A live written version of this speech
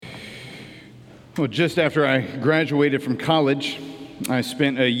Well, just after I graduated from college, I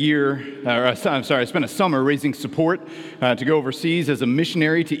spent I spent a summer raising support to go overseas as a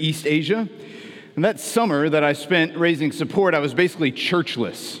missionary to East Asia. And that summer that I spent raising support, I was basically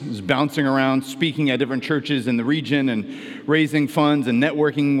churchless. I was bouncing around, speaking at different churches in the region and raising funds and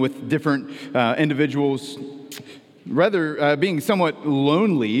networking with different individuals. Rather being somewhat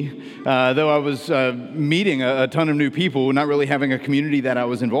lonely, though I was meeting a ton of new people, not really having a community that I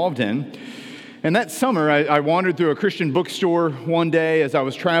was involved in. And that summer, I wandered through a Christian bookstore one day as I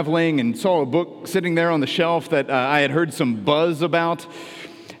was traveling and saw a book sitting there on the shelf that I had heard some buzz about.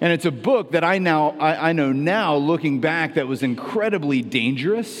 And it's a book that I know now, looking back, that was incredibly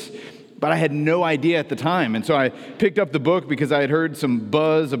dangerous, but I had no idea at the time. And so I picked up the book because I had heard some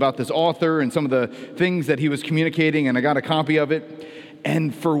buzz about this author and some of the things that he was communicating, and I got a copy of it.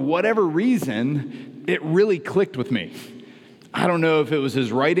 And for whatever reason, it really clicked with me. I don't know if it was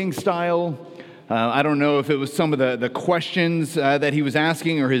his writing style. I don't know if it was some of the questions that he was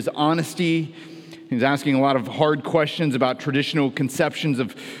asking or his honesty. He was asking a lot of hard questions about traditional conceptions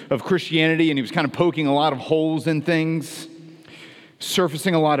of Christianity, and he was kind of poking a lot of holes in things,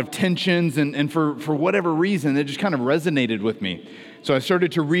 surfacing a lot of tensions, and for whatever reason, it just kind of resonated with me. So I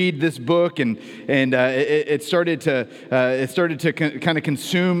started to read this book, and it started to kind of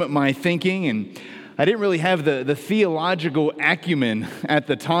consume my thinking, and I didn't really have the theological acumen at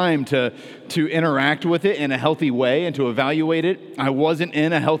the time to interact with it in a healthy way and to evaluate it. I wasn't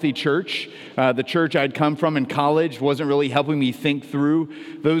in a healthy church. The church I'd come from in college wasn't really helping me think through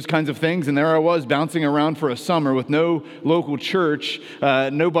those kinds of things. And there I was bouncing around for a summer with no local church,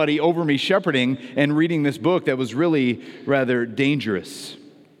 nobody over me shepherding, and reading this book that was really rather dangerous.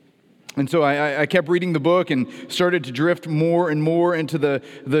 And so I kept reading the book and started to drift more and more into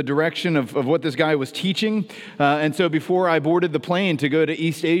the direction of what this guy was teaching. And so before I boarded the plane to go to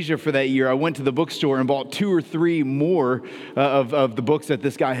East Asia for that year, I went to the bookstore and bought 2 or 3 more of the books that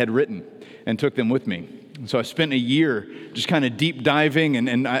this guy had written and took them with me. And so I spent a year just kind of deep diving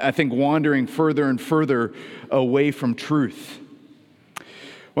and I think wandering further and further away from truth.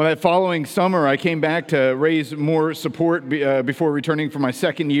 Well, that following summer, I came back to raise more support before returning for my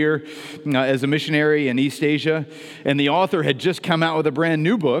second year as a missionary in East Asia. And the author had just come out with a brand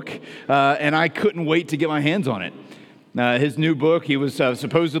new book, and I couldn't wait to get my hands on it. His new book, he was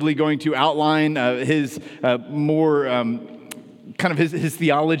supposedly going to outline his his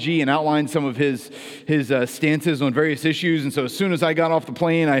theology and outline some of his stances on various issues. And so as soon as I got off the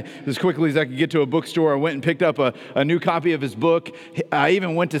plane, as quickly as I could get to a bookstore, I went and picked up a new copy of his book. I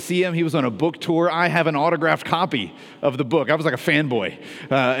even went to see him. He was on a book tour. I have an autographed copy of the book. I was like a fanboy.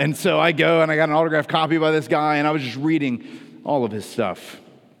 And so I go and I got an autographed copy by this guy, and I was just reading all of his stuff.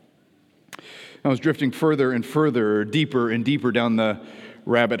 I was drifting further and further, deeper and deeper down the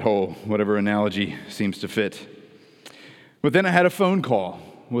rabbit hole, whatever analogy seems to fit. But then I had a phone call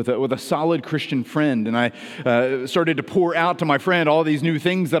with a solid Christian friend, and I started to pour out to my friend all these new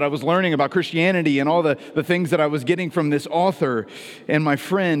things that I was learning about Christianity and all the things that I was getting from this author. And my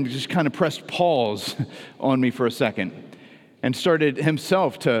friend just kind of pressed pause on me for a second and started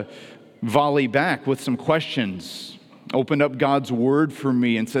himself to volley back with some questions, opened up God's word for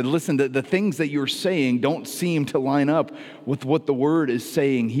me and said, listen, the things that you're saying don't seem to line up with what the word is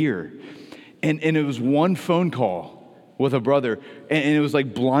saying here. And it was one phone call with a brother, and it was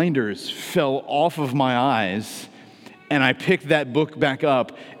like blinders fell off of my eyes, and I picked that book back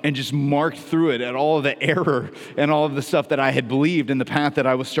up and just marked through it at all of the error and all of the stuff that I had believed in the path that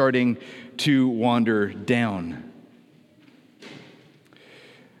I was starting to wander down.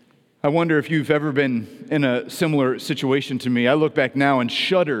 I wonder if you've ever been in a similar situation to me. I look back now and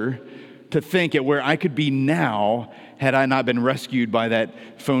shudder to think at where I could be now had I not been rescued by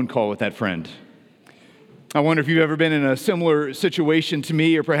that phone call with that friend. I wonder if you've ever been in a similar situation to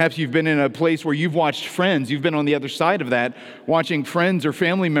me, or perhaps you've been in a place where you've watched friends, you've been on the other side of that, watching friends or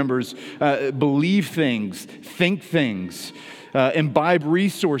family members believe things, think things, imbibe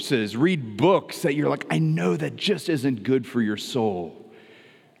resources, read books that you're like, I know that just isn't good for your soul.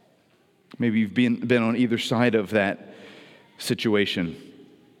 Maybe you've been on either side of that situation.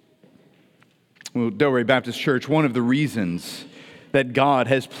 Well, Delray Baptist Church, one of the reasons that God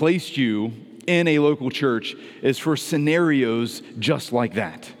has placed you in a local church is for scenarios just like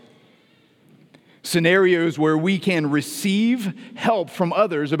that. Scenarios where we can receive help from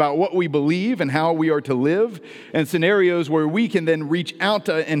others about what we believe and how we are to live, and scenarios where we can then reach out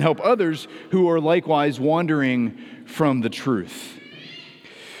to and help others who are likewise wandering from the truth.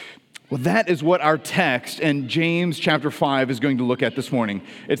 Well, that is what our text in James chapter 5 is going to look at this morning.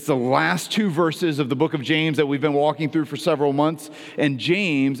 It's the last two verses of the book of James that we've been walking through for several months. And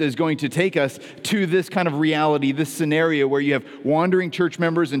James is going to take us to this kind of reality, this scenario where you have wandering church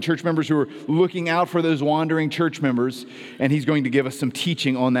members and church members who are looking out for those wandering church members. And he's going to give us some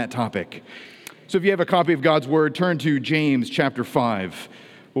teaching on that topic. So if you have a copy of God's Word, turn to James chapter 5.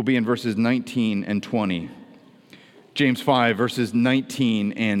 We'll be in verses 19 and 20. James 5, verses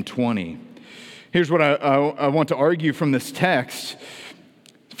 19 and 20. Here's what I want to argue from this text.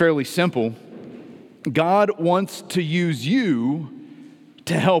 It's fairly simple. God wants to use you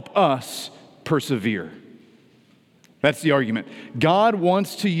to help us persevere. That's the argument. God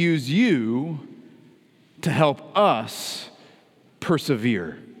wants to use you to help us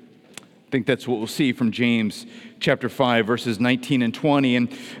persevere. I think that's what we'll see from James chapter 5, verses 19 and 20. And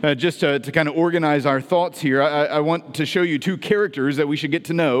just to kind of organize our thoughts here, I want to show you two characters that we should get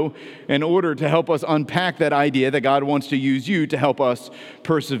to know in order to help us unpack that idea that God wants to use you to help us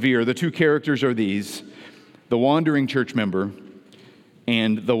persevere. The two characters are these: the wandering church member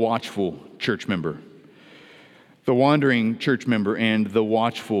and the watchful church member. The wandering church member and the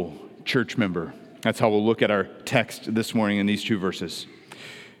watchful church member. That's how we'll look at our text this morning in these two verses.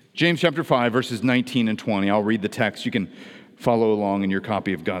 James chapter 5, verses 19 and 20. I'll read the text. You can follow along in your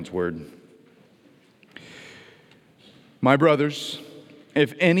copy of God's Word. My brothers,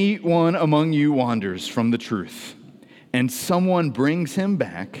 if anyone among you wanders from the truth, and someone brings him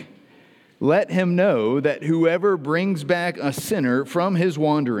back, let him know that whoever brings back a sinner from his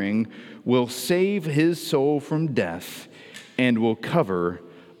wandering will save his soul from death and will cover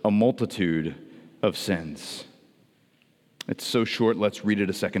a multitude of sins. It's so short, let's read it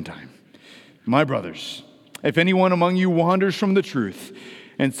a second time. My brothers, if anyone among you wanders from the truth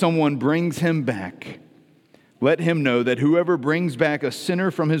and someone brings him back, let him know that whoever brings back a sinner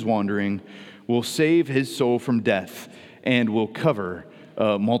from his wandering will save his soul from death and will cover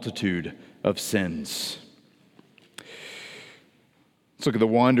a multitude of sins. Let's look at the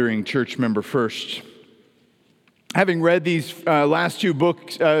wandering church member first. Having read these last two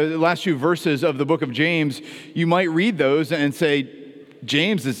verses of the book of James, you might read those and say,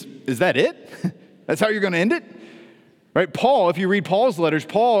 James, is that it? That's how you're going to end it? Right? Paul, if you read Paul's letters,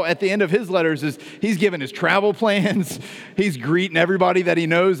 Paul at the end of his letters he's giving his travel plans. He's greeting everybody that he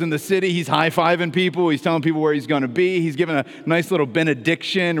knows in the city. He's high-fiving people. He's telling people where he's going to be. He's giving a nice little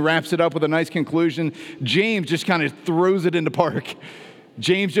benediction, wraps it up with a nice conclusion. James just kind of throws it into park.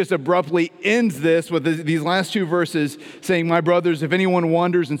 James just abruptly ends this with these last two verses saying, my brothers, if anyone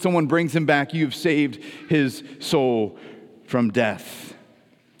wanders and someone brings him back, you've saved his soul from death.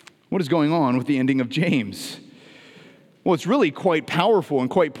 What is going on with the ending of James? Well, it's really quite powerful and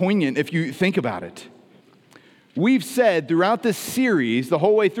quite poignant if you think about it. We've said throughout this series, the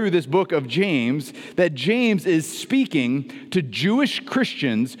whole way through this book of James, that James is speaking to Jewish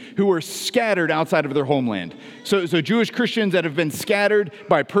Christians who are scattered outside of their homeland. So Jewish Christians that have been scattered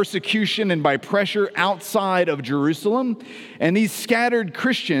by persecution and by pressure outside of Jerusalem. And these scattered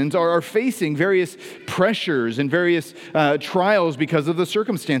Christians are facing various pressures and various trials because of the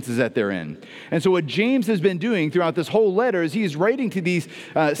circumstances that they're in. And so what James has been doing throughout this whole letter is he's writing to these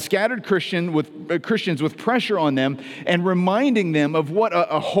scattered Christians with pressure on them and reminding them of what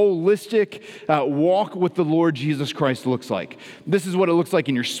a holistic walk with the Lord Jesus Christ looks like. This is what it looks like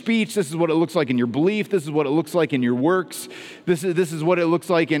in your speech. This is what it looks like in your belief. This is what it looks like in your works. This is what it looks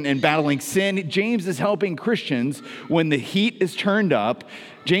like in battling sin. James is helping Christians when the heat is turned up.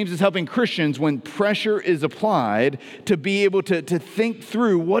 James is helping Christians when pressure is applied to be able to think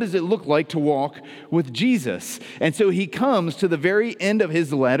through what does it look like to walk with Jesus. And so he comes to the very end of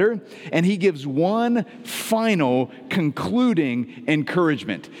his letter and he gives one final concluding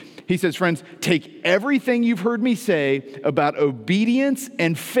encouragement. He says, friends, take everything you've heard me say about obedience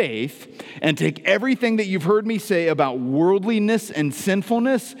and faith and take everything that you've heard me say about worldliness and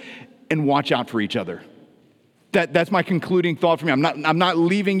sinfulness and watch out for each other. That's my concluding thought for me. I'm not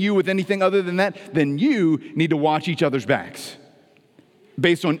leaving you with anything other than that. Then you need to watch each other's backs.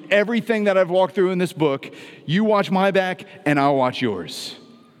 Based on everything that I've walked through in this book, you watch my back and I'll watch yours.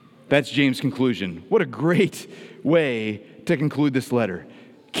 That's James' conclusion. What a great way to conclude this letter.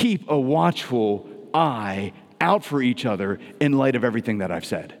 Keep a watchful eye out for each other in light of everything that I've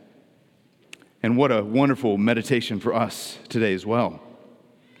said. And what a wonderful meditation for us today as well.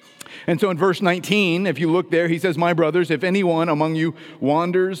 And so in verse 19, if you look there, he says, my brothers, if anyone among you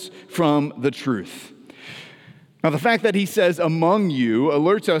wanders from the truth. Now, the fact that he says among you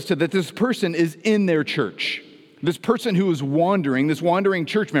alerts us to that this person is in their church. This person who is wandering, this wandering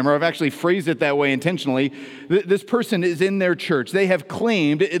church member, I've actually phrased it that way intentionally. This person is in their church. They have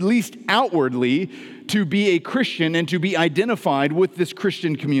claimed, at least outwardly, to be a Christian and to be identified with this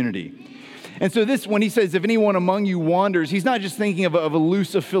Christian community. And so this, when he says, if anyone among you wanders, he's not just thinking of a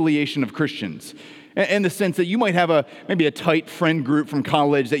loose affiliation of Christians, in the sense that you might have maybe a tight friend group from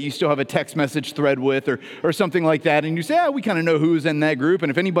college that you still have a text message thread with or something like that. And you say, we kind of know who's in that group. And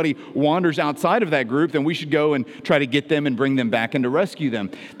if anybody wanders outside of that group, then we should go and try to get them and bring them back and to rescue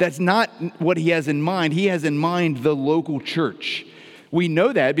them. That's not what he has in mind. He has in mind the local church. We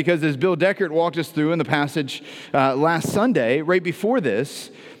know that because as Bill Deckert walked us through in the passage last Sunday, right before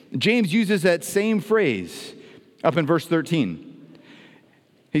this, James uses that same phrase up in verse 13.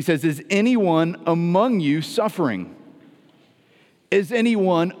 He says, is anyone among you suffering? Is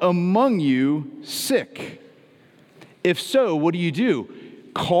anyone among you sick? If so, what do?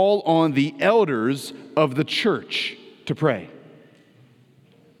 Call on the elders of the church to pray.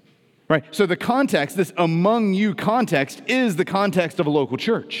 Right? So the context, this among you context, is the context of a local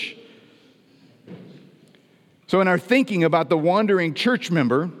church. So in our thinking about the wandering church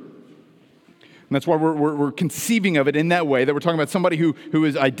member, and that's why we're conceiving of it in that way, that we're talking about somebody who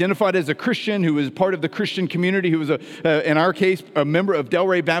is identified as a Christian, who is part of the Christian community, who is, in our case, a member of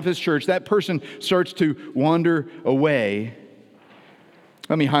Delray Baptist Church. That person starts to wander away.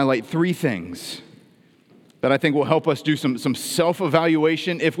 Let me highlight 3 things that I think will help us do some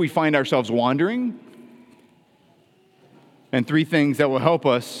self-evaluation if we find ourselves wandering, and 3 things that will help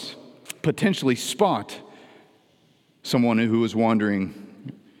us potentially spot someone who is wandering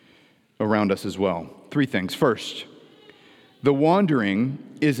around us as well. 3 things. First, the wandering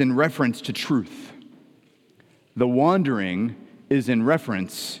is in reference to truth. The wandering is in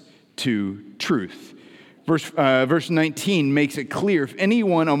reference to truth. Verse 19 makes it clear, if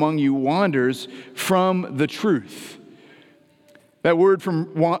anyone among you wanders from the truth. That word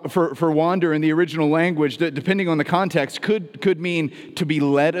for wander in the original language, depending on the context, could mean to be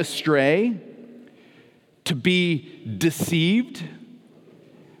led astray, to be deceived,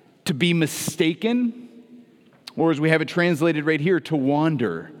 to be mistaken, or as we have it translated right here, to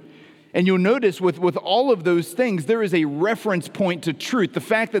wander. And you'll notice with all of those things, there is a reference point to truth. The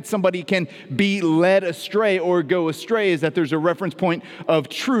fact that somebody can be led astray or go astray is that there's a reference point of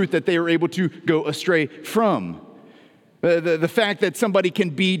truth that they are able to go astray from. The fact that somebody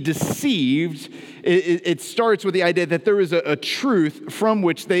can be deceived, it starts with the idea that there is a truth from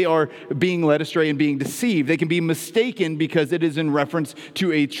which they are being led astray and being deceived. They can be mistaken because it is in reference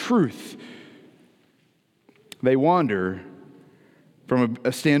to a truth. They wander from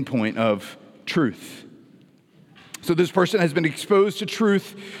a standpoint of truth. So this person has been exposed to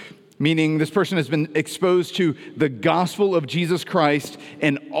truth, meaning this person has been exposed to the gospel of Jesus Christ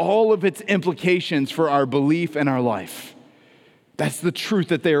and all of its implications for our belief and our life. That's the truth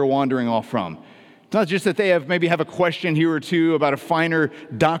that they are wandering off from. It's not just that they maybe have a question here or two about a finer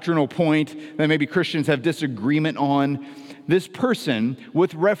doctrinal point that maybe Christians have disagreement on. This person,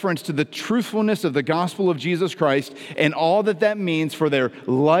 with reference to the truthfulness of the gospel of Jesus Christ and all that means for their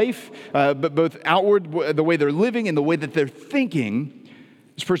life, but both outward, the way they're living and the way that they're thinking,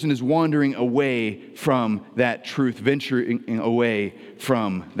 this person is wandering away from that truth, venturing away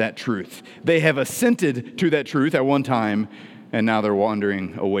from that truth. They have assented to that truth at one time, and now they're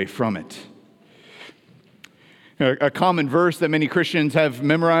wandering away from it. A common verse that many Christians have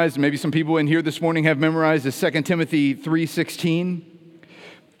memorized, maybe some people in here this morning have memorized, is 2 Timothy 3:16.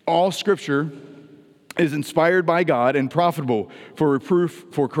 All Scripture is inspired by God and profitable for reproof,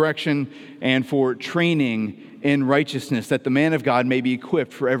 for correction, and for training in righteousness, that the man of God may be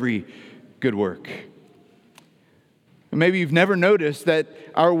equipped for every good work. Maybe you've never noticed that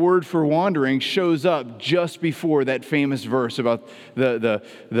our word for wandering shows up just before that famous verse about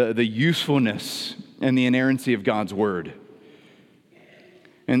the usefulness and the inerrancy of God's word.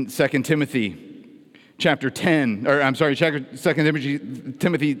 In 2 Timothy chapter 10, 2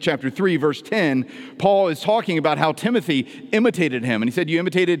 Timothy chapter 3, verse 10, Paul is talking about how Timothy imitated him. And he said, you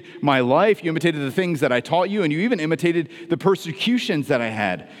imitated my life, you imitated the things that I taught you, and you even imitated the persecutions that I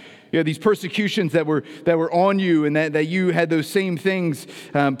had. You know, these persecutions that were on you, and that you had those same things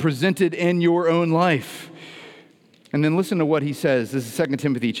presented in your own life. And then listen to what he says. This is 2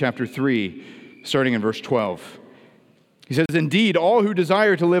 Timothy chapter 3, starting in verse 12. He says, indeed, all who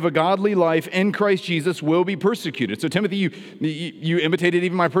desire to live a godly life in Christ Jesus will be persecuted. So Timothy, you imitated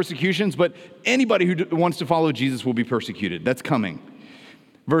even my persecutions, but anybody who wants to follow Jesus will be persecuted. That's coming.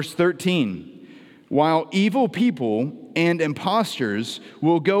 Verse 13, while evil people and impostors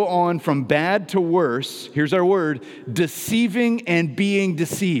will go on from bad to worse, here's our word, deceiving and being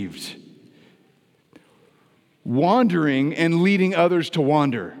deceived. wandering and leading others to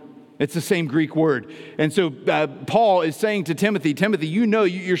wander. It's the same Greek word. And so Paul is saying to Timothy, you know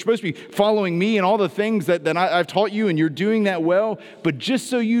you're supposed to be following me and all the things that I've taught you, and you're doing that well. But just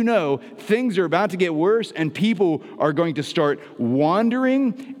so you know, things are about to get worse, and people are going to start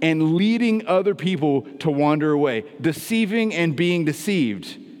wandering and leading other people to wander away, deceiving and being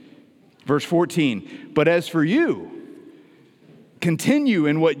deceived. Verse 14, but as for you, continue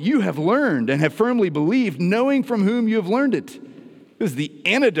in what you have learned and have firmly believed, knowing from whom you have learned it. This is the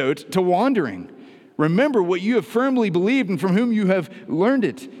antidote to wandering. Remember what you have firmly believed and from whom you have learned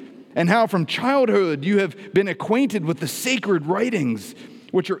it, and how from childhood you have been acquainted with the sacred writings,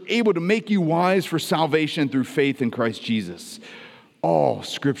 which are able to make you wise for salvation through faith in Christ Jesus. All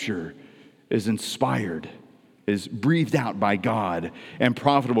Scripture is inspired, is breathed out by God, and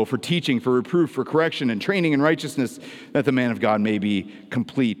profitable for teaching, for reproof, for correction, and training in righteousness, that the man of God may be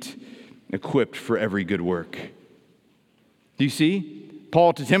complete, equipped for every good work. Do you see?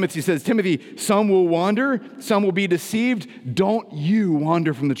 Paul to Timothy says, Timothy, some will wander, some will be deceived. Don't you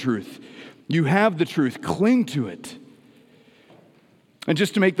wander from the truth. You have the truth. Cling to it. And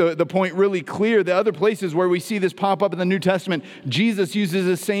just to make the point really clear, the other places where we see this pop up in the New Testament, Jesus uses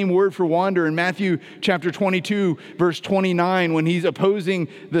the same word for wander in Matthew chapter 22, verse 29, when he's opposing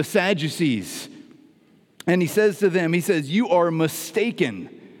the Sadducees. And he says to them, you are mistaken.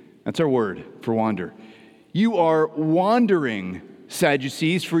 That's our word for wander. You are wandering,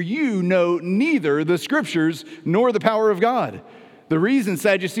 Sadducees, for you know neither the Scriptures nor the power of God. The reason,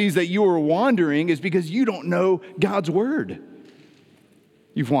 Sadducees, that you are wandering is because you don't know God's word.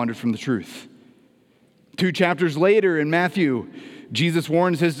 You've wandered from the truth. 2 chapters later in Matthew, Jesus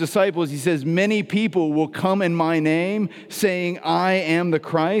warns his disciples. He says, many people will come in my name saying, I am the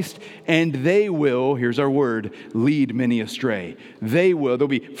Christ, and they will, here's our word, lead many astray. There'll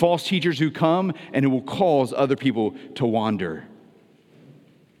be false teachers who come, and it will cause other people to wander.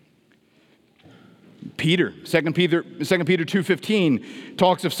 Peter, 2 Peter 2:15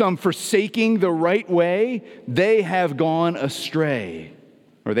 talks of some forsaking the right way. They have gone astray,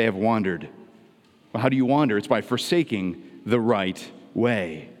 or they have wandered. Well, how do you wander? It's by forsaking the right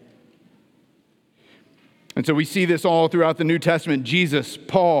way. And so we see this all throughout the New Testament. Jesus,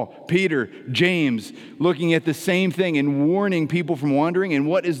 Paul, Peter, James, looking at the same thing and warning people from wandering. And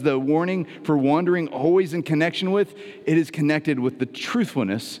what is the warning for wandering always in connection with? It is connected with the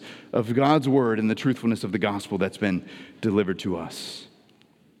truthfulness of God's word and the truthfulness of the gospel that's been delivered to us.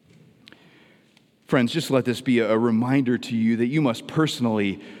 Friends, just let this be a reminder to you that you must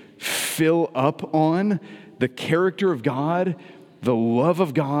personally fill up on the character of God, the love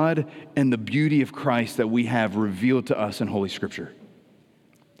of God, and the beauty of Christ that we have revealed to us in Holy Scripture.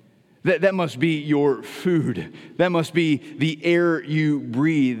 That must be your food. That must be the air you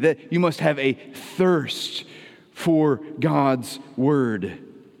breathe. That you must have a thirst for God's word.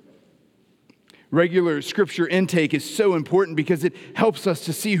 Regular Scripture intake is so important because it helps us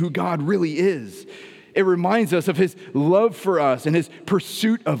to see who God really is. It reminds us of his love for us and his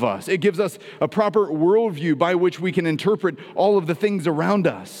pursuit of us. It gives us a proper worldview by which we can interpret all of the things around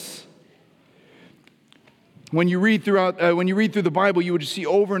us. When you read through the Bible, you would just see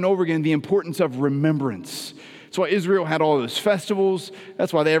over and over again the importance of remembrance. That's why Israel had all those festivals.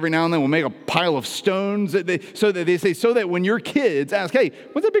 That's why they every now and then will make a pile of stones. So that when your kids ask, hey,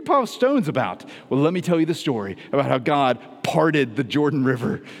 what's that big pile of stones about? Well, let me tell you the story about how God parted the Jordan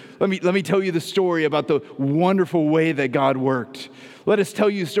River. Let me tell you the story about the wonderful way that God worked. Let us tell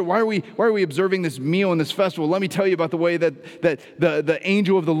you, why are we observing this meal and this festival? Let me tell you about the way that the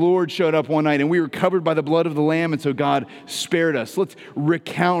angel of the Lord showed up one night and we were covered by the blood of the Lamb, and so God spared us. Let's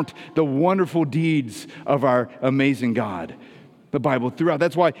recount the wonderful deeds of our amazing God. The Bible throughout.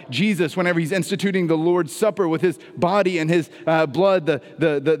 That's why Jesus, whenever he's instituting the Lord's Supper with his body and his blood,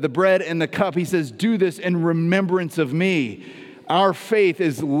 the bread and the cup, he says, do this in remembrance of me. Our faith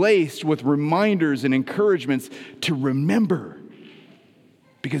is laced with reminders and encouragements to remember.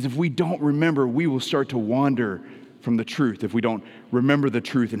 Because if we don't remember, we will start to wander from the truth if we don't remember the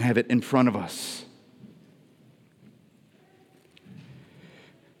truth and have it in front of us.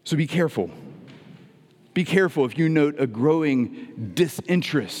 So be careful. Be careful if you note a growing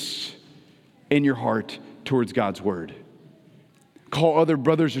disinterest in your heart towards God's word. Call other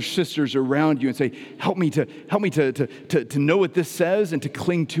brothers or sisters around you and say, help me to know what this says and to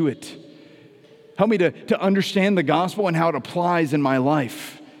cling to it. Help me to understand the gospel and how it applies in my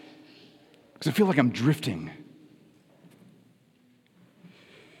life. Because I feel like I'm drifting.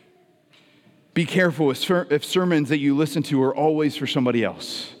 Be careful if sermons that you listen to are always for somebody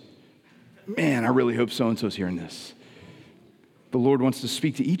else. Man, I really hope so-and-so's hearing this. The Lord wants to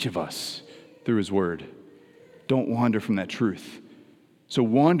speak to each of us through his word. don't wander from that truth. So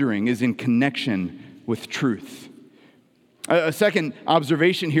wandering is in connection with truth. A second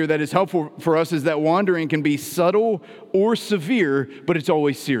observation here that is helpful for us is that wandering can be subtle or severe, but it's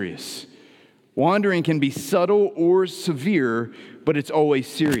always serious. Wandering can be subtle or severe, but it's always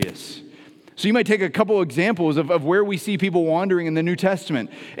serious. So you might take a couple examples of where we see people wandering in the New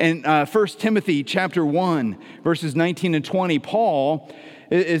Testament. In 1 Timothy chapter 1, verses 19 and 20, Paul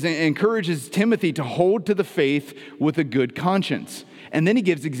encourages Timothy to hold to the faith with a good conscience. And then he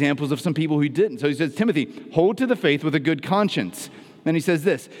gives examples of some people who didn't. So he says, Timothy, hold to the faith with a good conscience. Then he says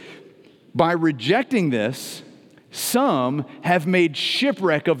this, by rejecting this, some have made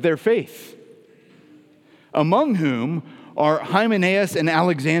shipwreck of their faith, among whom are Hymenaeus and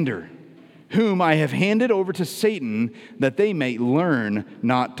Alexander, whom I have handed over to Satan that they may learn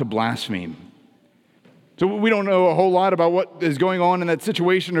not to blaspheme. So we don't know a whole lot about what is going on in that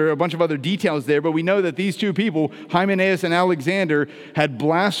situation or a bunch of other details there, but we know that these two people, Hymenaeus and Alexander, had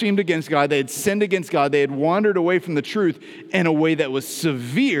blasphemed against God. They had sinned against God. They had wandered away from the truth in a way that was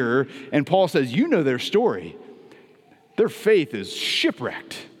severe. And Paul says, you know their story. Their faith is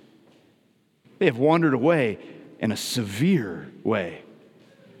shipwrecked. They have wandered away in a severe way.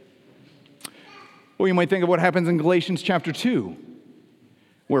 Well, you might think of what happens in Galatians chapter 2,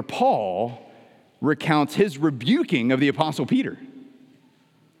 where Paul recounts his rebuking of the Apostle Peter.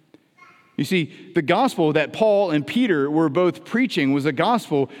 You see, the gospel that Paul and Peter were both preaching was a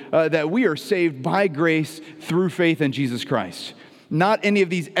gospel that we are saved by grace through faith in Jesus Christ. Not any of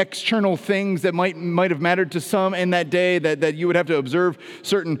these external things that might have mattered to some in that day, that you would have to observe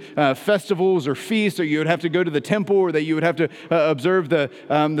certain festivals or feasts, or you would have to go to the temple, or that you would have to observe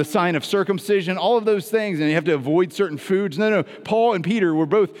the sign of circumcision, all of those things, and you have to avoid certain foods. No. Paul and Peter were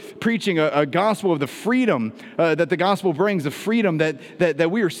both preaching a gospel of the freedom that the gospel brings, the freedom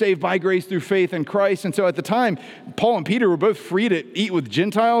that we are saved by grace through faith in Christ. And so at the time, Paul and Peter were both free to eat with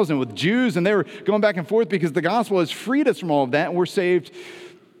Gentiles and with Jews, and they were going back and forth because the gospel has freed us from all of that, and we're saved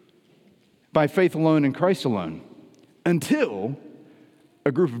by faith alone in Christ alone, until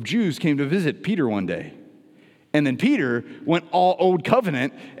a group of Jews came to visit Peter one day. And then Peter went all old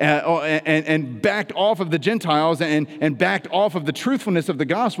covenant and backed off of the Gentiles and backed off of the truthfulness of the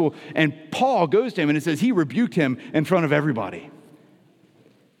gospel. And Paul goes to him and it says he rebuked him in front of everybody.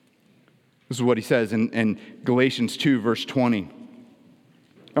 This is what he says in Galatians 2, verse 20.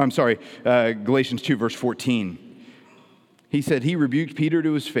 Galatians 2, verse 14. He said he rebuked Peter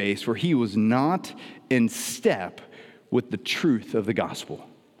to his face, for he was not in step with the truth of the gospel.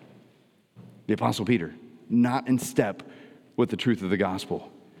 The Apostle Peter, not in step with the truth of the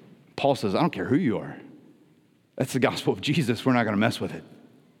gospel. Paul says, I don't care who you are. That's the gospel of Jesus. We're not going to mess with it.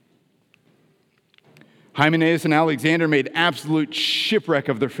 Hymenaeus and Alexander made absolute shipwreck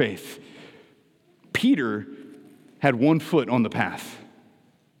of their faith. Peter had one foot on the path.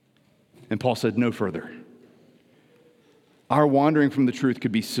 And Paul said, no further. Our wandering from the truth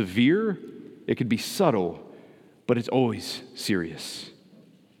could be severe, it could be subtle, but it's always serious.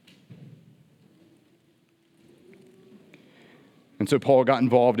 And so Paul got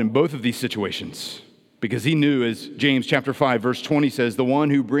involved in both of these situations because he knew, as James chapter 5, verse 20 says, the one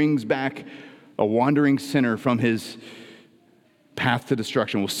who brings back a wandering sinner from his path to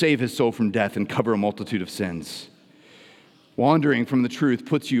destruction will save his soul from death and cover a multitude of sins. Wandering from the truth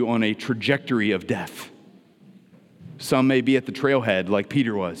puts you on a trajectory of death. Some may be at the trailhead like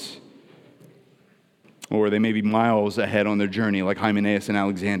Peter was, or they may be miles ahead on their journey like Hymenaeus and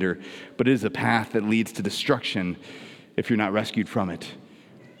Alexander, but it is a path that leads to destruction if you're not rescued from it.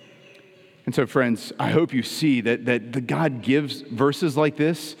 And so, friends, I hope you see that the God gives verses like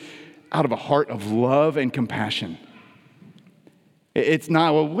this out of a heart of love and compassion. It's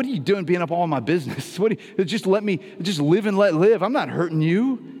not, well, what are you doing being up all in my business? Just live and let live. I'm not hurting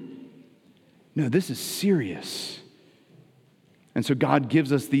you. No, this is serious. And so God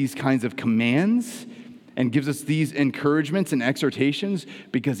gives us these kinds of commands and gives us these encouragements and exhortations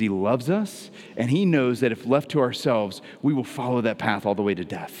because he loves us and he knows that if left to ourselves, we will follow that path all the way to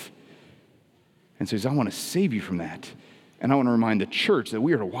death. And so he says, I want to save you from that. And I want to remind the church that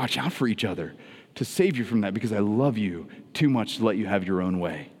we are to watch out for each other, to save you from that because I love you too much to let you have your own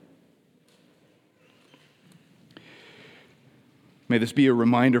way. May this be a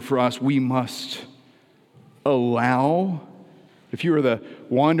reminder for us. We must allow. If you are the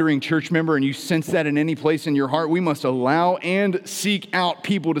wandering church member and you sense that in any place in your heart, we must allow and seek out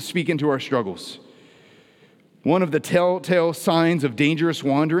people to speak into our struggles. One of the telltale signs of dangerous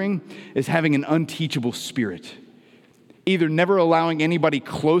wandering is having an unteachable spirit. Either never allowing anybody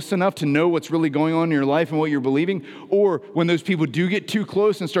close enough to know what's really going on in your life and what you're believing, or when those people do get too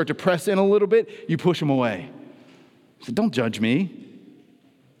close and start to press in a little bit, you push them away. I said, don't judge me.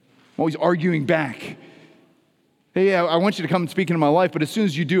 I'm always arguing back. Hey, yeah, I want you to come and speak into my life, but as soon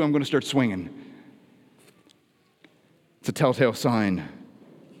as you do, I'm going to start swinging. It's a telltale sign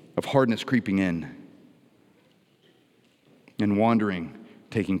of hardness creeping in and wandering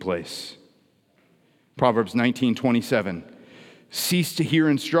taking place. Proverbs 19:27. Cease to hear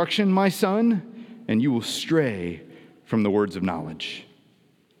instruction, my son, and you will stray from the words of knowledge.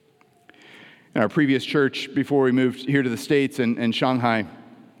 In our previous church, before we moved here to the States and Shanghai,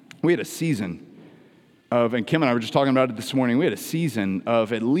 we had a season of, and Kim and I were just talking about it this morning, we had a season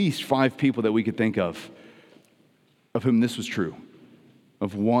of at least 5 people that we could think of whom this was true,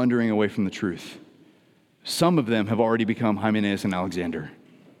 of wandering away from the truth. Some of them have already become Hymenaeus and Alexander.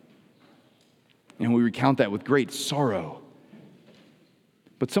 And we recount that with great sorrow.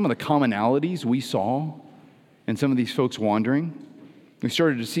 But some of the commonalities we saw in some of these folks wandering, we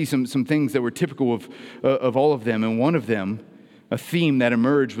started to see some things that were typical of all of them. And one of them, a theme that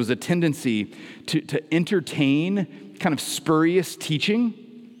emerged, was a tendency to entertain kind of spurious teaching,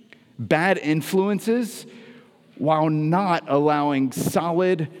 bad influences, while not allowing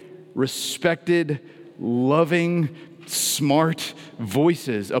solid, respected, loving, smart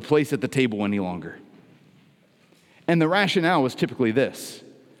voices a place at the table any longer. And the rationale was typically this.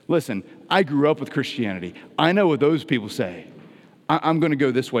 Listen, I grew up with Christianity. I know what those people say. I'm going to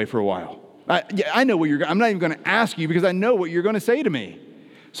go this way for a while. I know what I'm not even going to ask you because I know what you're going to say to me.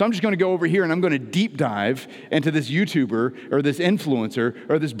 So I'm just going to go over here and I'm going to deep dive into this YouTuber or this influencer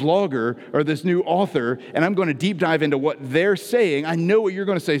or this blogger or this new author, and I'm going to deep dive into what they're saying. I know what you're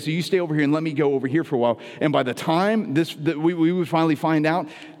going to say, so you stay over here and let me go over here for a while. And by the time we would finally find out,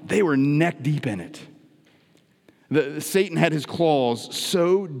 they were neck deep in it. Satan had his claws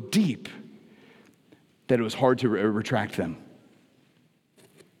so deep that it was hard to retract them.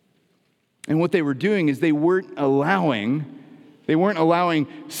 And what they were doing is they weren't allowing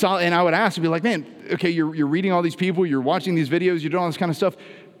solid, and I would ask, I'd be like, man, okay, you're reading all these people, you're watching these videos, you're doing all this kind of stuff.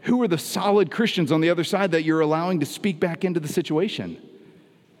 Who are the solid Christians on the other side that you're allowing to speak back into the situation?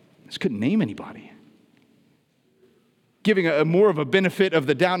 I just couldn't name anybody. Giving a more of a benefit of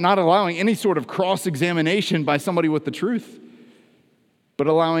the doubt, not allowing any sort of cross-examination by somebody with the truth, but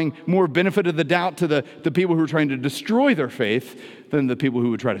allowing more benefit of the doubt to the people who are trying to destroy their faith than the people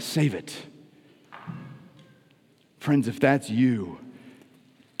who would try to save it. Friends, if that's you,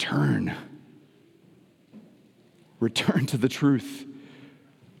 return to the truth.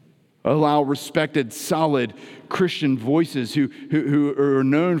 Allow respected, solid Christian voices who are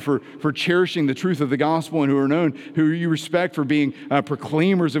known for cherishing the truth of the gospel and who you respect for being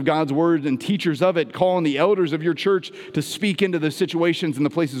proclaimers of God's word and teachers of it, calling the elders of your church to speak into the situations and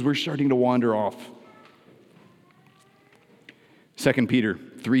the places we're starting to wander off. 2 Peter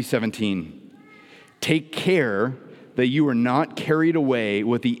 3:17. Take care that you are not carried away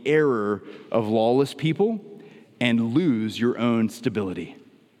with the error of lawless people and lose your own stability.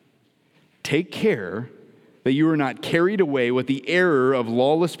 Take care that you are not carried away with the error of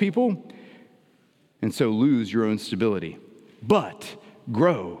lawless people and so lose your own stability. But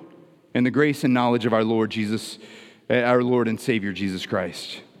grow in the grace and knowledge of our Lord and Savior Jesus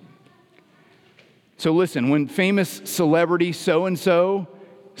Christ. So listen, when famous celebrity so-and-so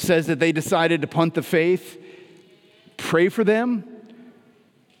says that they decided to punt the faith, pray for them.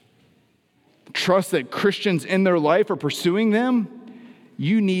 Trust that Christians in their life are pursuing them.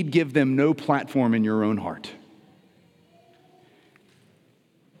 You need give them no platform in your own heart.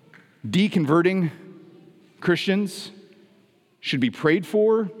 Deconverting Christians should be prayed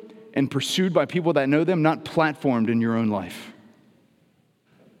for and pursued by people that know them, not platformed in your own life.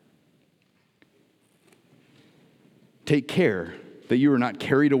 Take care that you are not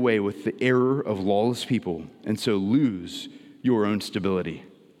carried away with the error of lawless people and so lose your own stability.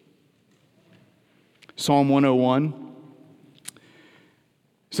 Psalm 101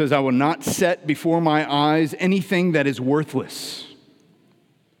 says, I will not set before my eyes anything that is worthless.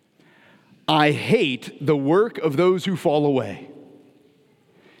 I hate the work of those who fall away.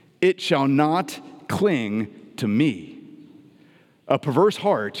 It shall not cling to me. A perverse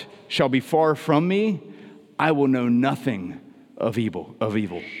heart shall be far from me. I will know nothing of evil.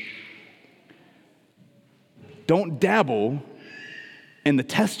 Don't dabble in the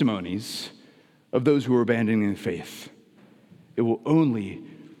testimonies of those who are abandoning the faith. It will only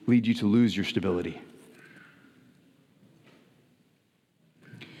lead you to lose your stability.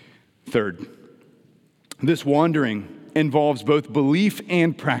 Third, this wandering involves both belief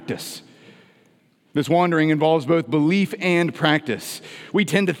and practice. This wandering involves both belief and practice. We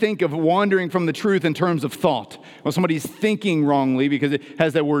tend to think of wandering from the truth in terms of thought. Well, somebody's thinking wrongly because it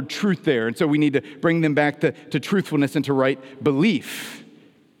has that word truth there, and so we need to bring them back to truthfulness and to right belief.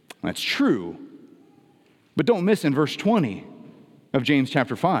 That's true. But don't miss in verse 20 of James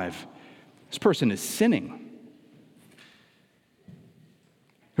chapter 5, this person is sinning.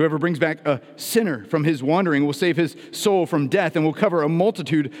 Whoever brings back a sinner from his wandering will save his soul from death and will cover a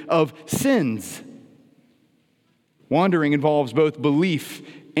multitude of sins. Wandering involves both belief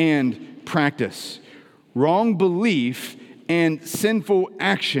and practice. Wrong belief and sinful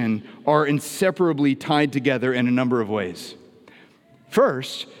action are inseparably tied together in a number of ways.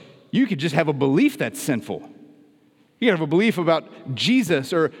 First, you could just have a belief that's sinful. You can have a belief about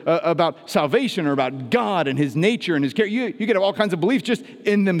Jesus or about salvation or about God and his nature and his character. You can have all kinds of beliefs just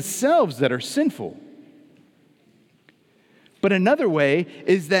in themselves that are sinful. But another way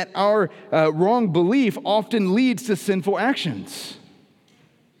is that our wrong belief often leads to sinful actions.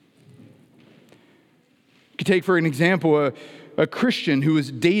 You could take, for an example, a Christian who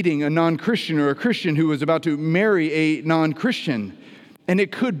is dating a non-Christian or a Christian who is about to marry a non-Christian. And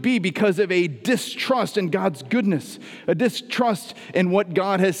it could be because of a distrust in God's goodness, a distrust in what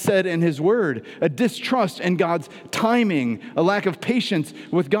God has said in his word, a distrust in God's timing, a lack of patience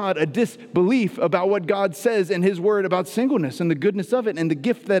with God, a disbelief about what God says in his word about singleness and the goodness of it and the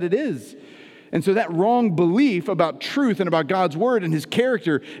gift that it is. And so that wrong belief about truth and about God's word and his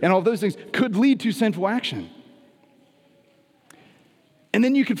character and all those things could lead to sinful action. And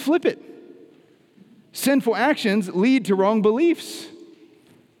then you could flip it. Sinful actions lead to wrong beliefs.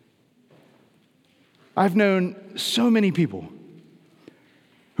 I've known so many people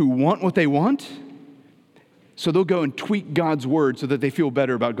who want what they want, so they'll go and tweak God's word so that they feel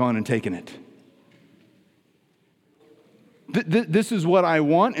better about going and taking it. This is what I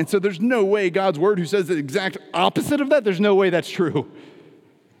want, and so there's no way God's word, who says the exact opposite of that, there's no way that's true.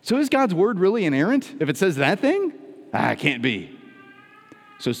 So is God's word really inerrant if it says that thing? It can't be.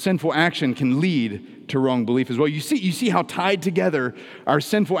 So sinful action can lead to wrong belief as well. You see how tied together our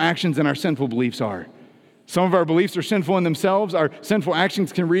sinful actions and our sinful beliefs are. Some of our beliefs are sinful in themselves. Our sinful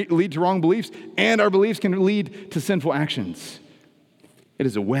actions can lead to wrong beliefs, and our beliefs can lead to sinful actions. It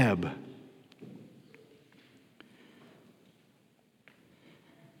is a web.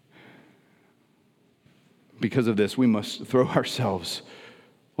 Because of this, we must throw ourselves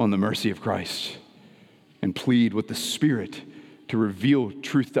on the mercy of Christ and plead with the Spirit to reveal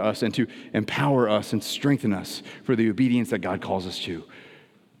truth to us and to empower us and strengthen us for the obedience that God calls us to.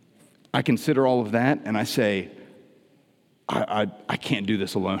 I consider all of that and I say, I can't do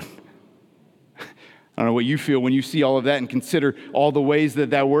this alone. I don't know what you feel when you see all of that and consider all the ways that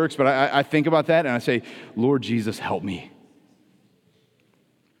that works, but I think about that and I say, Lord Jesus, help me.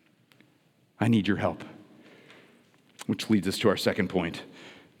 I need your help. Which leads us to our second point,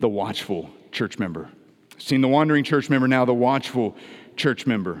 the watchful church member. Seen the wandering church member, now the watchful church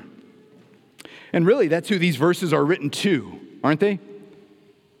member. And really, that's who these verses are written to, aren't they?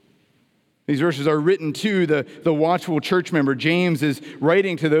 These verses are written to the watchful church member. James is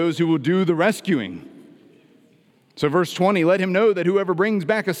writing to those who will do the rescuing. So verse 20, let him know that whoever brings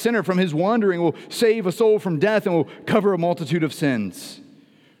back a sinner from his wandering will save a soul from death and will cover a multitude of sins.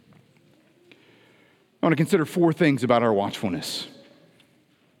 I want to consider four things about our watchfulness.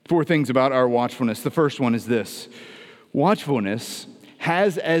 Four things about our watchfulness. The first one is this. Watchfulness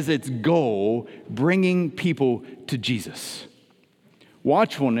has as its goal bringing people to Jesus.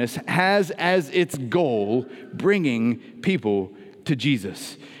 Watchfulness has as its goal bringing people to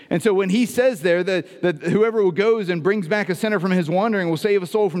Jesus. And so when he says there that whoever goes and brings back a sinner from his wandering will save a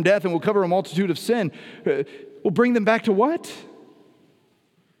soul from death and will cover a multitude of sin, will bring them back to what?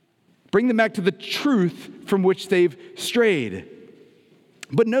 Bring them back to the truth from which they've strayed.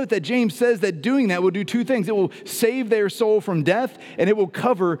 But note that James says that doing that will do two things. It will save their soul from death, and it will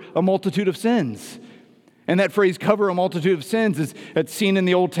cover a multitude of sins. And that phrase, cover a multitude of sins, that's seen in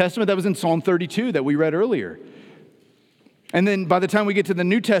the Old Testament. That was in Psalm 32 that we read earlier. And then by the time we get to the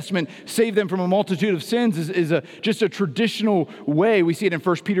New Testament, save them from a multitude of sins is just a traditional way. We see it in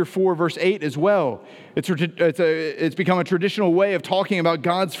 1 Peter 4, verse 8 as well. It's become a traditional way of talking about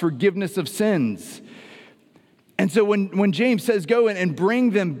God's forgiveness of sins. And so when James says go and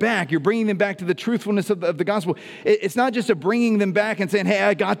bring them back, you're bringing them back to the truthfulness of the gospel. It's not just a bringing them back and saying, hey,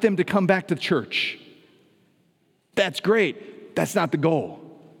 I got them to come back to church. That's great. That's not the goal.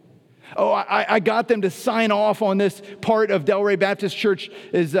 Oh, I got them to sign off on this part of Delray Baptist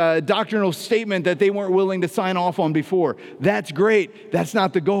Church's doctrinal statement that they weren't willing to sign off on before. That's great. That's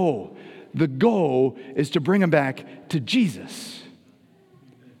not the goal. The goal is to bring them back to Jesus.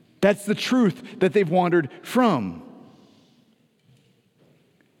 That's the truth that they've wandered from.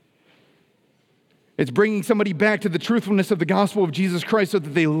 It's bringing somebody back to the truthfulness of the gospel of Jesus Christ so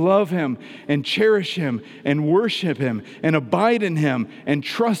that they love him and cherish him and worship him and abide in him and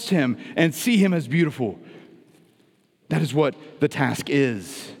trust him and see him as beautiful. That is what the task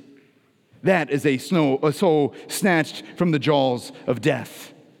is. That is a soul snatched from the jaws of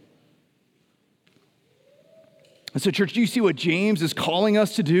death. And so, church, do you see what James is calling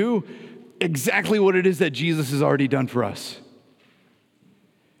us to do? Exactly what it is that Jesus has already done for us.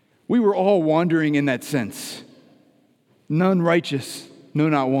 We were all wandering in that sense. None righteous, no,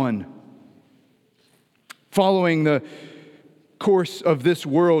 not one. Following the course of this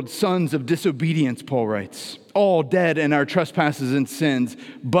world, sons of disobedience, Paul writes, all dead in our trespasses and sins,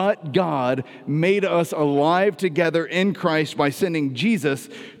 but God made us alive together in Christ by sending Jesus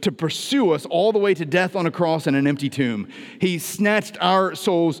to pursue us all the way to death on a cross and an empty tomb. He snatched our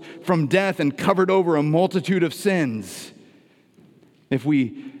souls from death and covered over a multitude of sins. If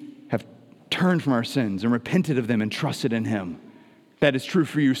we have turned from our sins and repented of them and trusted in him, that is true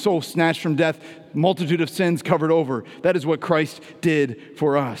for you. Soul snatched from death, multitude of sins covered over. That is what Christ did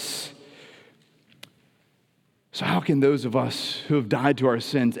for us. So how can those of us who have died to our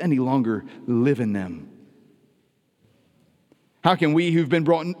sins any longer live in them? How can we who've been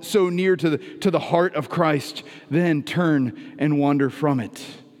brought so near to the heart of Christ then turn and wander from it?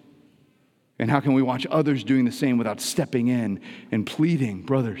 And how can we watch others doing the same without stepping in and pleading,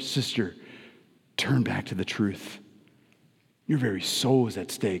 brother, sister, turn back to the truth? Your very soul is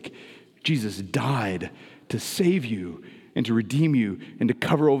at stake. Jesus died to save you and to redeem you and to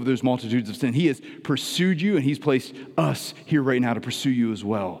cover over those multitudes of sin. He has pursued you, and he's placed us here right now to pursue you as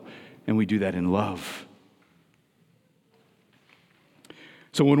well. And we do that in love.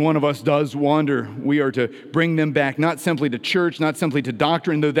 So when one of us does wander, we are to bring them back, not simply to church, not simply to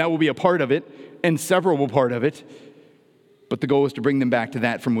doctrine, though that will be a part of it, and several part of it. But the goal is to bring them back to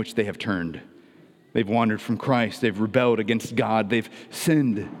that from which they have turned. They've wandered from Christ. They've rebelled against God. They've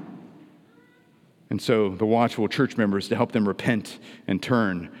sinned. And so the watchful church members to help them repent and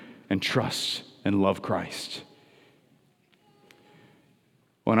turn and trust and love Christ.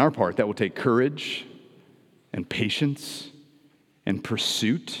 On our part, that will take courage and patience and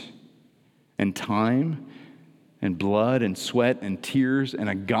pursuit and time and blood and sweat and tears and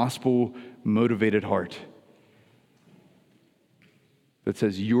a gospel-motivated heart that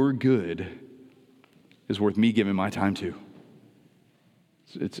says, your good is worth me giving my time to.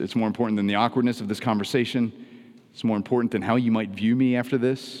 It's more important than the awkwardness of this conversation. It's more important than how you might view me after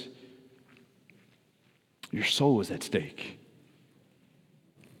this. Your soul is at stake.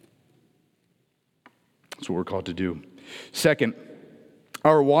 That's what we're called to do. Second,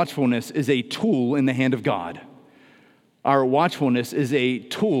 our watchfulness is a tool in the hand of God. Our watchfulness is a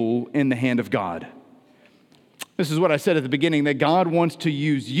tool in the hand of God. This is what I said at the beginning, that God wants to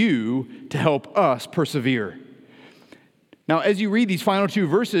use you to help us persevere. Now, as you read these final two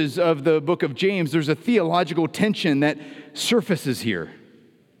verses of the book of James, there's a theological tension that surfaces here.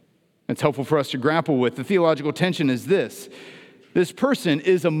 It's helpful for us to grapple with. The theological tension is this. This person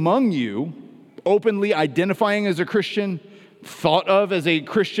is among you, openly identifying as a Christian, thought of as a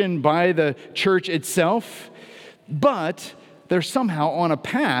Christian by the church itself, but they're somehow on a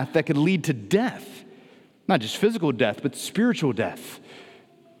path that could lead to death. Not just physical death, but spiritual death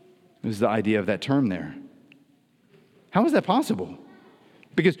is the idea of that term there. How is that possible?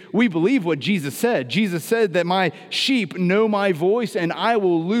 Because we believe what Jesus said. Jesus said that my sheep know my voice and I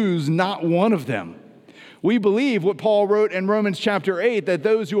will lose not one of them. We believe what Paul wrote in Romans chapter 8, that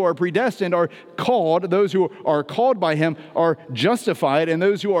those who are predestined are called, those who are called by him are justified, and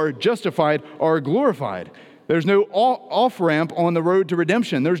those who are justified are glorified. There's no off-ramp on the road to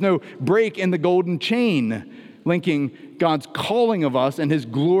redemption. There's no break in the golden chain linking God's calling of us and his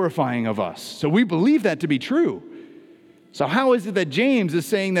glorifying of us. So we believe that to be true. So how is it that James is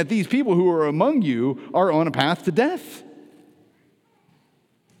saying that these people who are among you are on a path to death?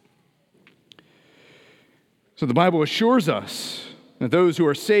 So the Bible assures us that those who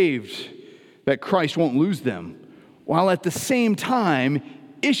are saved, that Christ won't lose them, while at the same time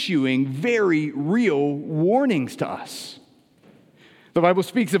issuing very real warnings to us. The Bible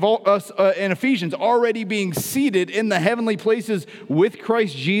speaks of us in Ephesians already being seated in the heavenly places with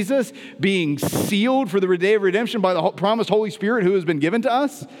Christ Jesus, being sealed for the day of redemption by the promised Holy Spirit who has been given to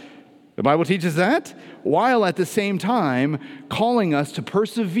us. The Bible teaches that, while at the same time calling us to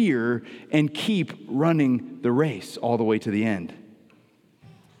persevere and keep running the race all the way to the end.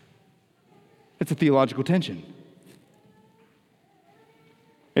 It's a theological tension.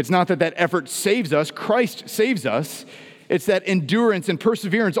 It's not that effort saves us. Christ saves us. It's that endurance and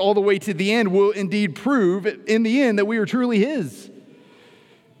perseverance all the way to the end will indeed prove in the end that we are truly His.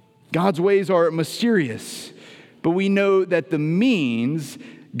 God's ways are mysterious, but we know that the means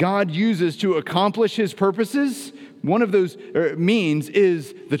God uses to accomplish His purposes, one of those means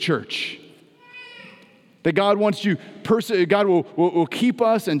is the church. That God wants to, God will keep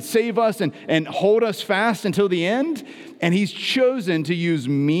us and save us and hold us fast until the end. And He's chosen to use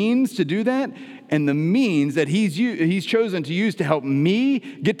means to do that. And the means that He's chosen to use to help me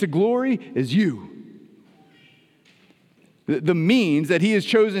get to glory is you. The means that He has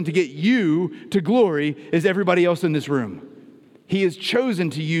chosen to get you to glory is everybody else in this room. He has chosen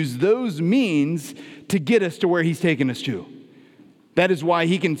to use those means to get us to where He's taken us to. That is why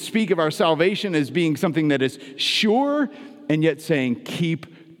He can speak of our salvation as being something that is sure and yet saying,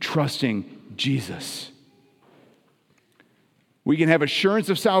 keep trusting Jesus. We can have assurance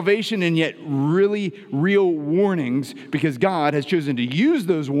of salvation and yet really real warnings because God has chosen to use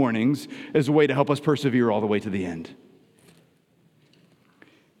those warnings as a way to help us persevere all the way to the end.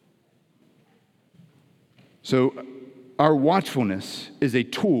 So our watchfulness is a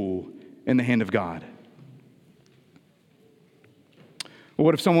tool in the hand of God. Well,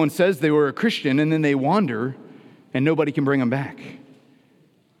 what if someone says they were a Christian and then they wander and nobody can bring them back?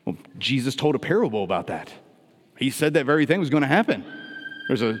 Well, Jesus told a parable about that. He said that very thing was going to happen.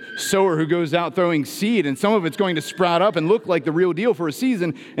 There's a sower who goes out throwing seed, and some of it's going to sprout up and look like the real deal for a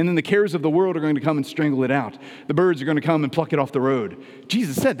season, and then the cares of the world are going to come and strangle it out. The birds are going to come and pluck it off the road.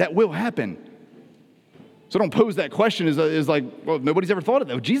 Jesus said that will happen. So don't pose that question as like, well, nobody's ever thought of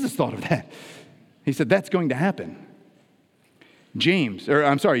that. Well, Jesus thought of that. He said that's going to happen. John.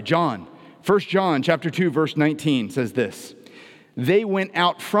 1 John chapter 2, verse 19 says this. They went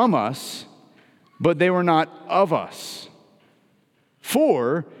out from us, but they were not of us.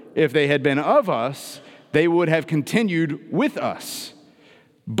 For if they had been of us, they would have continued with us.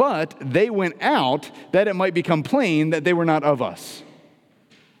 But they went out that it might become plain that they were not of us.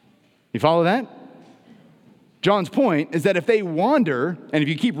 You follow that? John's point is that if they wander, and if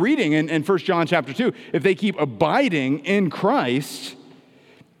you keep reading in 1 John chapter 2, if they keep abiding in Christ,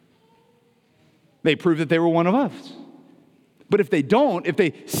 they prove that they were one of us. But if they don't, if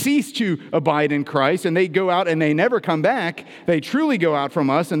they cease to abide in Christ and they go out and they never come back, they truly go out from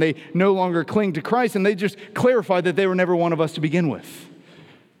us and they no longer cling to Christ and they just clarify that they were never one of us to begin with,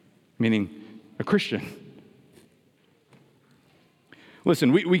 meaning a Christian.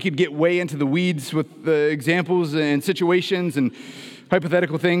 Listen, we could get way into the weeds with the examples and situations and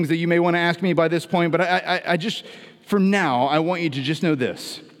hypothetical things that you may want to ask me by this point, but I just, for now, I want you to just know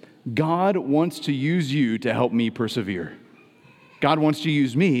this. God wants to use you to help me persevere. God wants to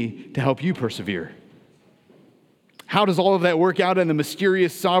use me to help you persevere. How does all of that work out in the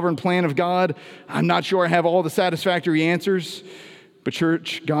mysterious sovereign plan of God? I'm not sure I have all the satisfactory answers, but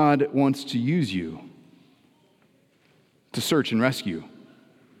church, God wants to use you to search and rescue.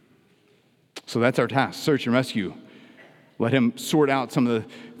 So that's our task, search and rescue. Let Him sort out some of the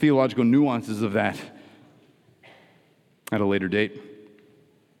theological nuances of that at a later date.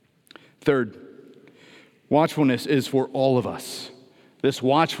 Third, watchfulness is for all of us. This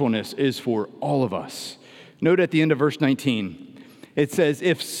watchfulness is for all of us. Note at the end of verse 19, it says,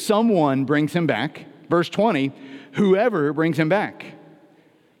 if someone brings him back, verse 20, whoever brings him back.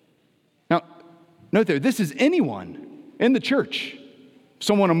 Now, note there, this is anyone in the church.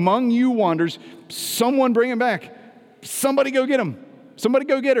 Someone among you wanders, someone bring him back. Somebody go get him. Somebody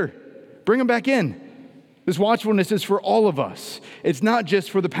go get her. Bring him back in. This watchfulness is for all of us. It's not just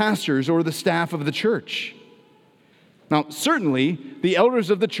for the pastors or the staff of the church. Now, certainly, the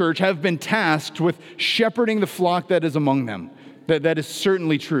elders of the church have been tasked with shepherding the flock that is among them. That is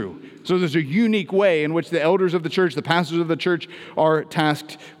certainly true. So there's a unique way in which the elders of the church, the pastors of the church, are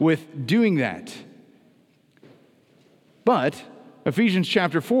tasked with doing that. But Ephesians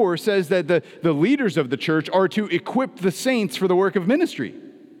chapter 4 says that the leaders of the church are to equip the saints for the work of ministry.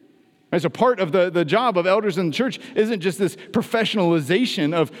 As a part of the job of elders in the church isn't just this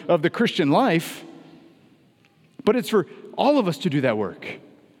professionalization of the Christian life, but it's for all of us to do that work.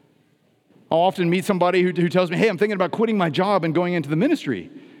 I'll often meet somebody who tells me, hey, I'm thinking about quitting my job and going into the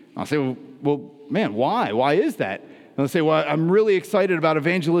ministry. I'll say, well, man, why? Why is that? And they'll say, well, I'm really excited about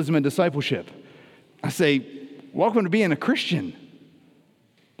evangelism and discipleship. I say, welcome to being a Christian.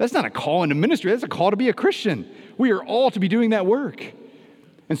 That's not a call into ministry. That's a call to be a Christian. We are all to be doing that work.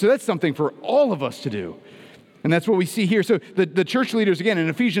 And so that's something for all of us to do. And that's what we see here. So the church leaders, again, in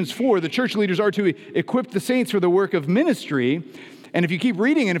Ephesians 4, the church leaders are to equip the saints for the work of ministry. And if you keep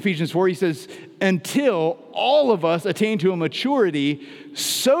reading in Ephesians 4, he says, until all of us attain to a maturity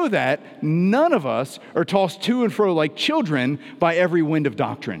so that none of us are tossed to and fro like children by every wind of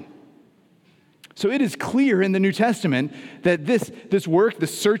doctrine. So it is clear in the New Testament that this work,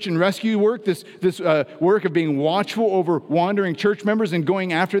 this search and rescue work, this work of being watchful over wandering church members and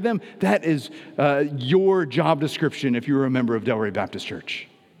going after them, that is your job description if you're a member of Delray Baptist Church.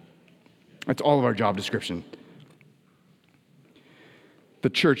 That's all of our job description. The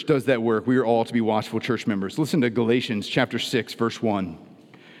church does that work. We are all to be watchful church members. Listen to Galatians chapter 6, verse 1.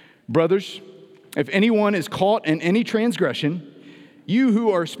 Brothers, if anyone is caught in any transgression, you who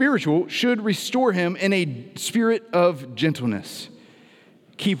are spiritual should restore him in a spirit of gentleness.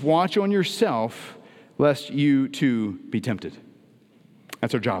 Keep watch on yourself, lest you too be tempted.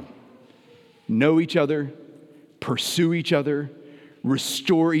 That's our job. Know each other, pursue each other,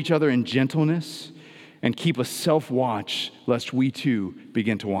 restore each other in gentleness, and keep a self-watch, lest we too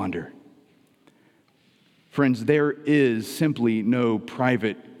begin to wander. Friends, there is simply no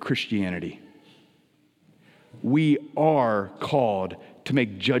private Christianity. We are called to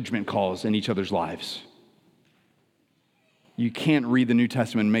make judgment calls in each other's lives. You can't read the New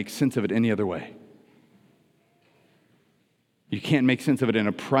Testament and make sense of it any other way. You can't make sense of it in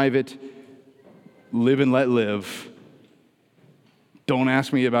a private, live and let live, don't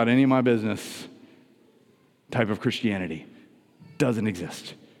ask me about any of my business type of Christianity. Doesn't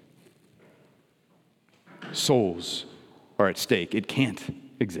exist. Souls are at stake. It can't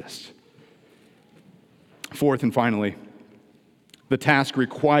exist. Fourth and finally, the task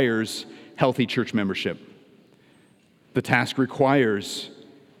requires healthy church membership. The task requires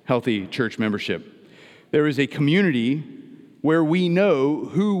healthy church membership. There is a community where we know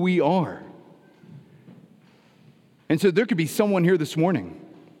who we are. And so there could be someone here this morning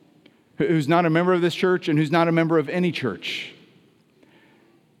who's not a member of this church and who's not a member of any church.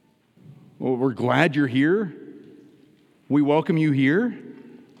 Well, we're glad you're here. We welcome you here.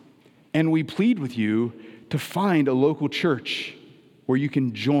 And we plead with you to find a local church where you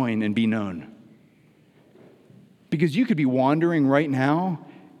can join and be known. Because you could be wandering right now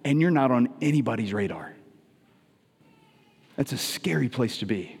and you're not on anybody's radar. That's a scary place to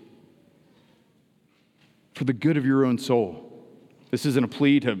be. For the good of your own soul. This isn't a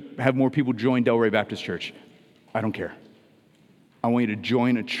plea to have more people join Delray Baptist Church. I don't care. I want you to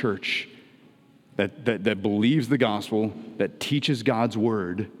join a church that believes the gospel, that teaches God's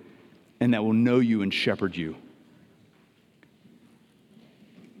word, and that will know you and shepherd you.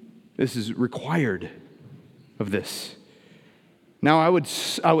 This is required of this. Now, I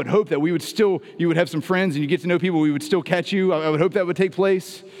would hope that you would have some friends and you get to know people, we would still catch you. I would hope that would take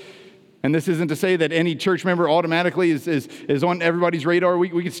place. And this isn't to say that any church member automatically is on everybody's radar.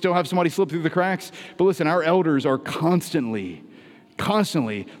 We could still have somebody slip through the cracks. But listen, our elders are constantly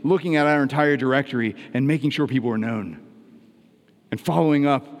looking at our entire directory and making sure people are known and following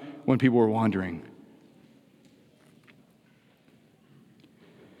up when people are wandering.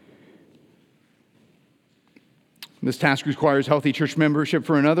 This task requires healthy church membership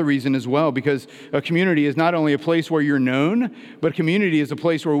for another reason as well, because a community is not only a place where you're known, but community is a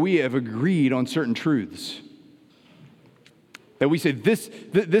place where we have agreed on certain truths. That we say, this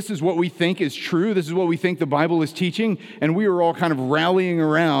is what we think is true, this is what we think the Bible is teaching, and we are all kind of rallying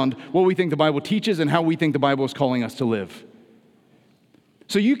around what we think the Bible teaches and how we think the Bible is calling us to live.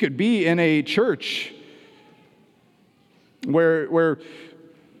 So you could be in a church where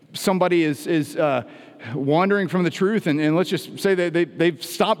somebody is wandering from the truth, and let's just say that they've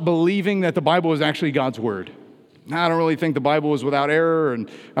stopped believing that the Bible is actually God's word. I don't really think the Bible is without error, and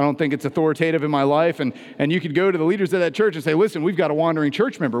I don't think it's authoritative in my life. And you could go to the leaders of that church and say, listen, we've got a wandering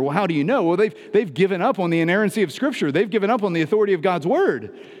church member. Well, how do you know? Well, they've given up on the inerrancy of Scripture. They've given up on the authority of God's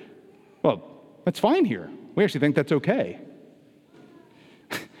word. Well, that's fine here. We actually think that's okay.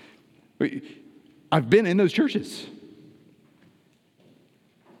 I've been in those churches.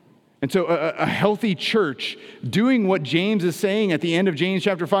 And so a healthy church doing what James is saying at the end of James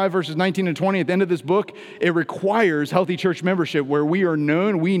chapter 5, verses 19 and 20, at the end of this book, it requires healthy church membership where we are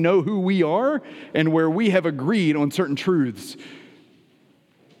known, we know who we are, and where we have agreed on certain truths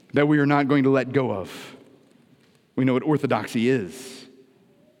that we are not going to let go of. We know what orthodoxy is.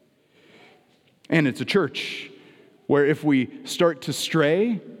 And it's a church where if we start to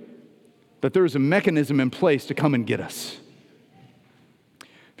stray, that there is a mechanism in place to come and get us.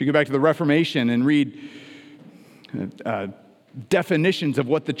 If you go back to the Reformation and read definitions of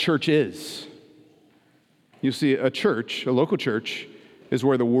what the church is, you'll see a church, a local church, is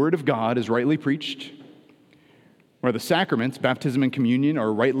where the word of God is rightly preached, where the sacraments, baptism and communion,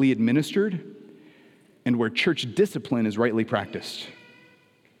 are rightly administered, and where church discipline is rightly practiced.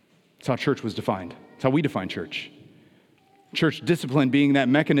 That's how church was defined. That's how we define church. Church discipline being that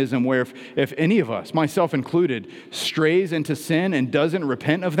mechanism where if any of us, myself included, strays into sin and doesn't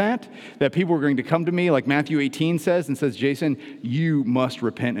repent of that people are going to come to me, like Matthew 18 says, and says, Jason, you must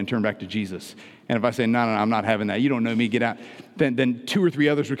repent and turn back to Jesus. And if I say, no, I'm not having that, you don't know me, get out, then 2 or 3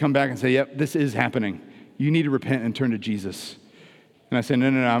 others would come back and say, yep, this is happening. You need to repent and turn to Jesus. And I say, no,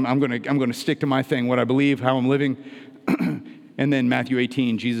 I'm going to stick to my thing, what I believe, how I'm living. And then Matthew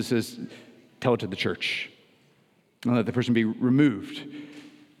 18, Jesus says, tell it to the church. And let the person be removed.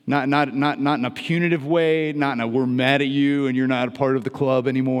 Not in a punitive way, not in a we're mad at you and you're not a part of the club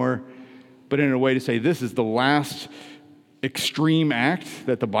anymore, but in a way to say this is the last extreme act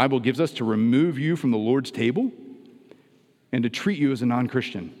that the Bible gives us to remove you from the Lord's table and to treat you as a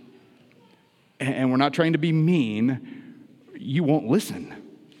non-Christian. And we're not trying to be mean. You won't listen.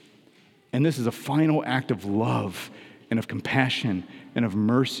 And this is a final act of love and of compassion and of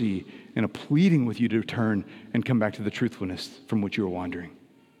mercy and of pleading with you to turn and come back to the truthfulness from which you are wandering.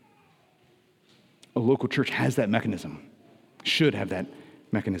 A local church has that mechanism, should have that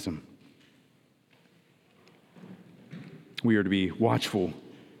mechanism. We are to be watchful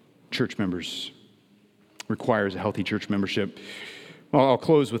church members. Requires a healthy church membership. Well, I'll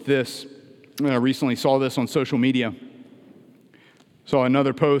close with this. I recently saw this on social media. Saw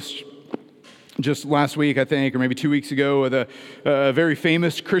another post just last week, I think, or maybe 2 weeks ago, with a very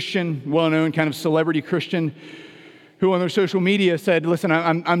famous Christian, well-known kind of celebrity Christian, who on their social media said, listen,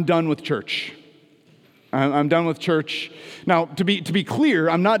 I'm done with church. I'm done with church. Now, to be clear,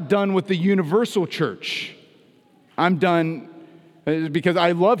 I'm not done with the universal church. I'm done because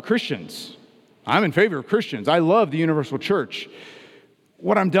I love Christians. I'm in favor of Christians. I love the universal church.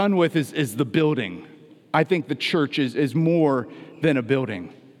 What I'm done with is the building. I think the church is more than a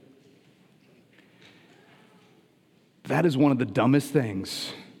building. That is one of the dumbest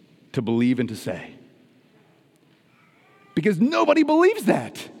things to believe and to say. Because nobody believes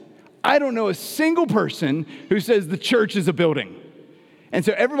that. I don't know a single person who says the church is a building. And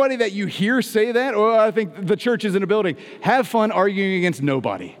so everybody that you hear say that, oh, I think the church isn't a building, have fun arguing against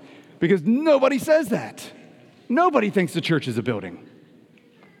nobody. Because nobody says that. Nobody thinks the church is a building.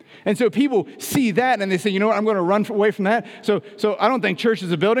 And so people see that and they say, you know what, I'm going to run away from that. So I don't think church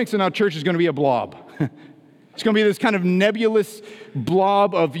is a building, so now church is going to be a blob. It's going to be this kind of nebulous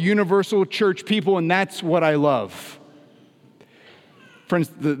blob of universal church people, and that's what I love. Friends,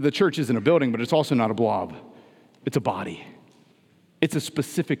 the church isn't a building, but it's also not a blob. It's a body. It's a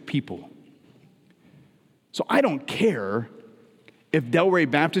specific people. So I don't care if Delray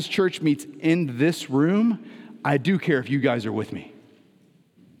Baptist Church meets in this room. I do care if you guys are with me.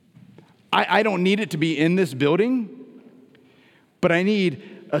 I don't need it to be in this building, but I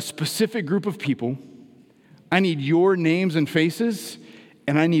need a specific group of people. I need your names and faces,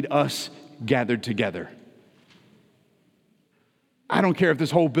 and I need us gathered together. I don't care if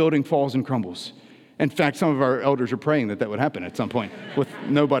this whole building falls and crumbles. In fact, some of our elders are praying that would happen at some point with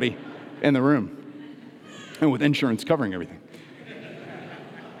nobody in the room and with insurance covering everything.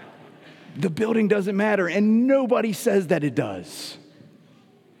 The building doesn't matter, and nobody says that it does.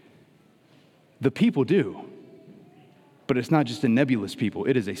 The people do. But it's not just a nebulous people.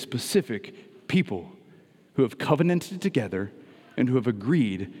 It is a specific people who have covenanted together and who have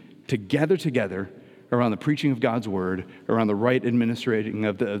agreed to gather together around the preaching of God's word, around the right administrating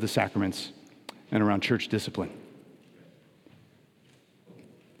of the sacraments, and around church discipline.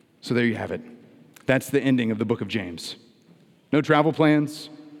 So there you have it. That's the ending of the book of James. No travel plans,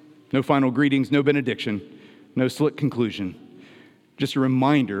 no final greetings, no benediction, no slick conclusion. Just a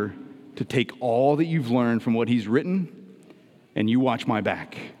reminder to take all that you've learned from what he's written, and you watch my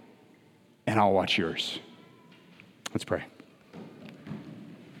back, and I'll watch yours. Let's pray.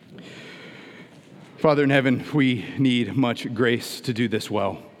 Father in heaven, we need much grace to do this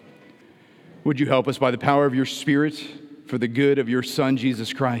well. Would you help us by the power of your Spirit, for the good of your Son,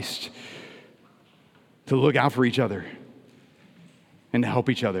 Jesus Christ, to look out for each other and to help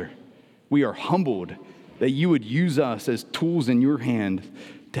each other. We are humbled that you would use us as tools in your hand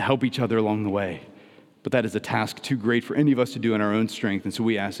to help each other along the way. But that is a task too great for any of us to do in our own strength, and so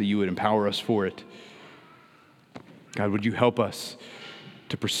we ask that you would empower us for it. God, would you help us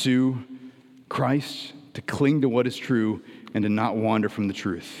to pursue Christ, to cling to what is true, and to not wander from the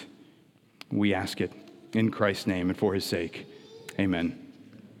truth. We ask it in Christ's name and for his sake. Amen.